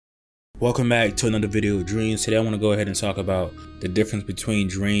Welcome back to another video of Dreams. Today I want to go ahead and talk about the difference between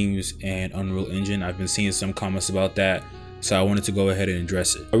Dreams and Unreal Engine. I've been seeing some comments about that, so I wanted to go ahead and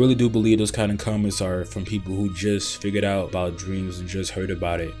address it. I really do believe those kind of comments are from people who just figured out about Dreams and just heard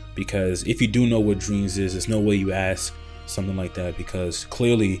about it. Because if you do know what Dreams is, there's no way you ask something like that, because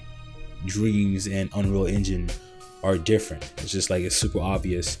clearly Dreams and Unreal Engine are different. It's just like, it's super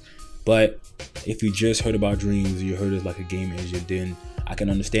obvious. But if you just heard about Dreams, you heard it like a game engine, then I can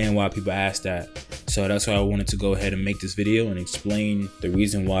understand why people ask that. So that's why I wanted to go ahead and make this video and explain the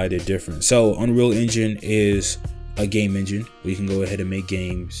reason why they're different. So Unreal Engine is a game engine where you can go ahead and make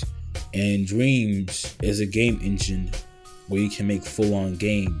games, and Dreams is a game engine where you can make full-on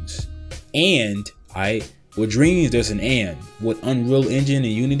games. And with Dreams there's an and. With Unreal Engine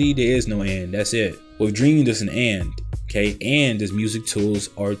and Unity there is no and. That's it. With Dreams there's an and. Okay, and there's music tools,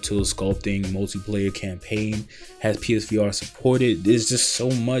 art tools, sculpting, multiplayer campaign, has PS4 supported. There's just so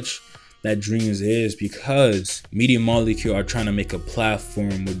much that Dreams is, because Media Molecule are trying to make a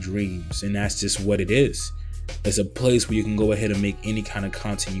platform with Dreams, and that's just what it is. It's a place where you can go ahead and make any kind of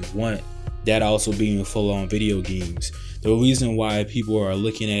content you want, that also being full-on video games. The reason why people are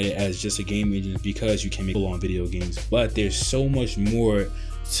looking at it as just a game engine is because you can make full-on video games, but there's so much more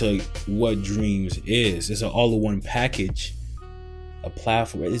to what Dreams is. It's an all-in-one package, a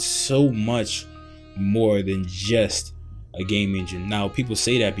platform. It's so much more than just a game engine. Now people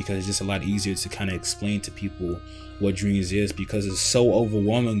say that because it's just a lot easier to kind of explain to people what Dreams is, because it's so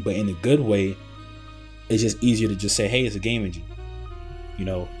overwhelming, but in a good way. It's just easier to just say, hey, it's a game engine. You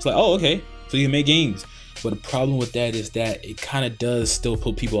know, it's like, oh, okay, so you can make games. But the problem with that is that it kind of does still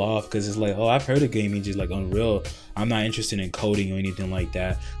put people off, because it's like, oh, I've heard of game engines like Unreal. I'm not interested in coding or anything like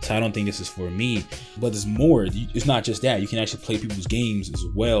that, so I don't think this is for me. But there's more. It's not just that. You can actually play people's games as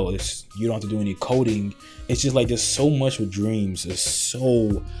well. You don't have to do any coding. It's just like, there's so much with Dreams. There's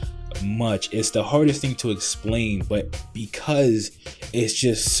so much. It's the hardest thing to explain, but because it's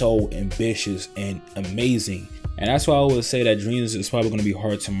just so ambitious and amazing. And that's why I always say that Dreams is probably going to be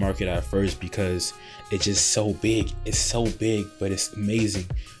hard to market at first, because it's just so big. It's so big, but it's amazing,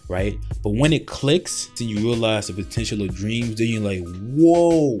 right? But when it clicks, then you realize the potential of Dreams, then you're like,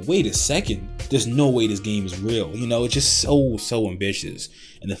 whoa, wait a second. There's no way this game is real. You know, it's just so ambitious.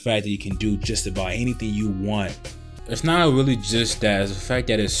 And the fact that you can do just about anything you want. It's not really just that. It's the fact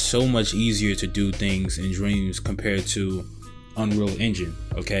that it's so much easier to do things in Dreams compared to Unreal Engine.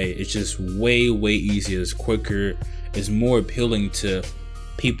 Okay, it's just way easier. It's quicker. It's more appealing to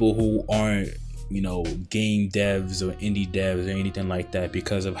people who aren't, you know, game devs or indie devs or anything like that,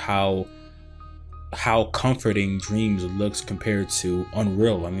 because of how comforting Dreams looks compared to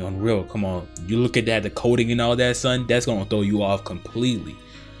Unreal. I mean, Unreal, come on, you look at that, the coding and all that, son, that's gonna throw you off completely.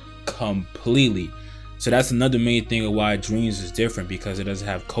 So that's another main thing of why Dreams is different, because it doesn't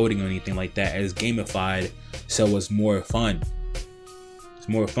have coding or anything like that. It's gamified, so it's more fun. It's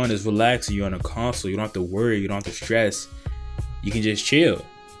more fun. It's relaxing. You're on a console. You don't have to worry. You don't have to stress. You can just chill.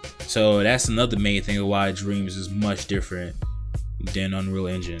 So that's another main thing of why Dreams is much different than Unreal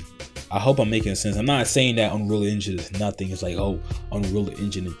Engine. I hope I'm making sense. I'm not saying that Unreal Engine is nothing. It's like, oh, Unreal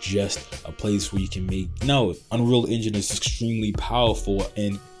Engine is just a place where you can make. No, Unreal Engine is extremely powerful,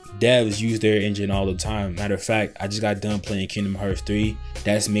 and devs use their engine all the time. Matter of fact, I just got done playing Kingdom Hearts 3.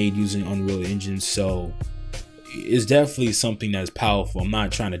 That's made using Unreal Engine, so it's definitely something that's powerful. I'm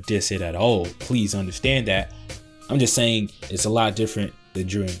not trying to diss it at all. Please understand that. I'm just saying it's a lot different than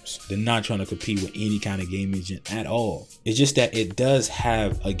Dreams. They're not trying to compete with any kind of game engine at all. It's just that it does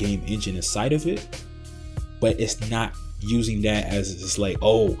have a game engine inside of it, but it's not using that as it's like,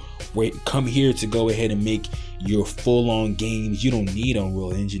 oh, wait, come here to go ahead and make your full-on games. You don't need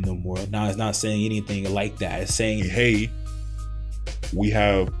Unreal Engine no more. Now, it's not saying anything like that. It's saying, hey, we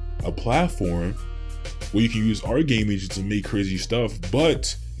have a platform where you can use our game engine to make crazy stuff,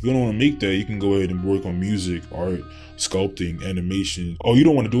 but if you don't want to make that, you can go ahead and work on music, art, sculpting, animation. Oh, you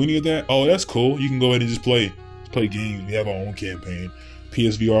don't want to do any of that? Oh, that's cool. You can go ahead and just play games. We have our own campaign.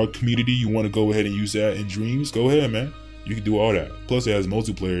 PSVR community, you want to go ahead and use that in Dreams? Go ahead, man. You can do all that. Plus, it has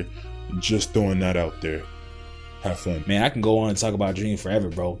multiplayer. Just throwing that out there. Have fun. Man, I can go on and talk about Dreams forever,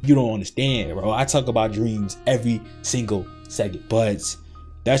 bro. You don't understand, bro. I talk about Dreams every single second, but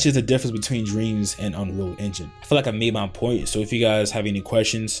that's just the difference between Dreams and Unreal Engine. I feel like I made my point. So if you guys have any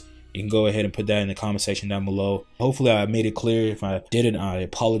questions, you can go ahead and put that in the comment section down below. Hopefully I made it clear. If I didn't, I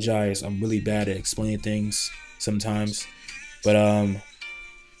apologize. I'm really bad at explaining things sometimes. But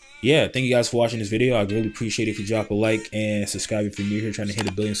yeah, thank you guys for watching this video. I'd really appreciate it if you drop a like and subscribe if you're new here, trying to hit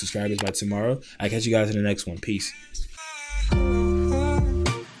 1 billion subscribers by tomorrow. I'll catch you guys in the next one. Peace.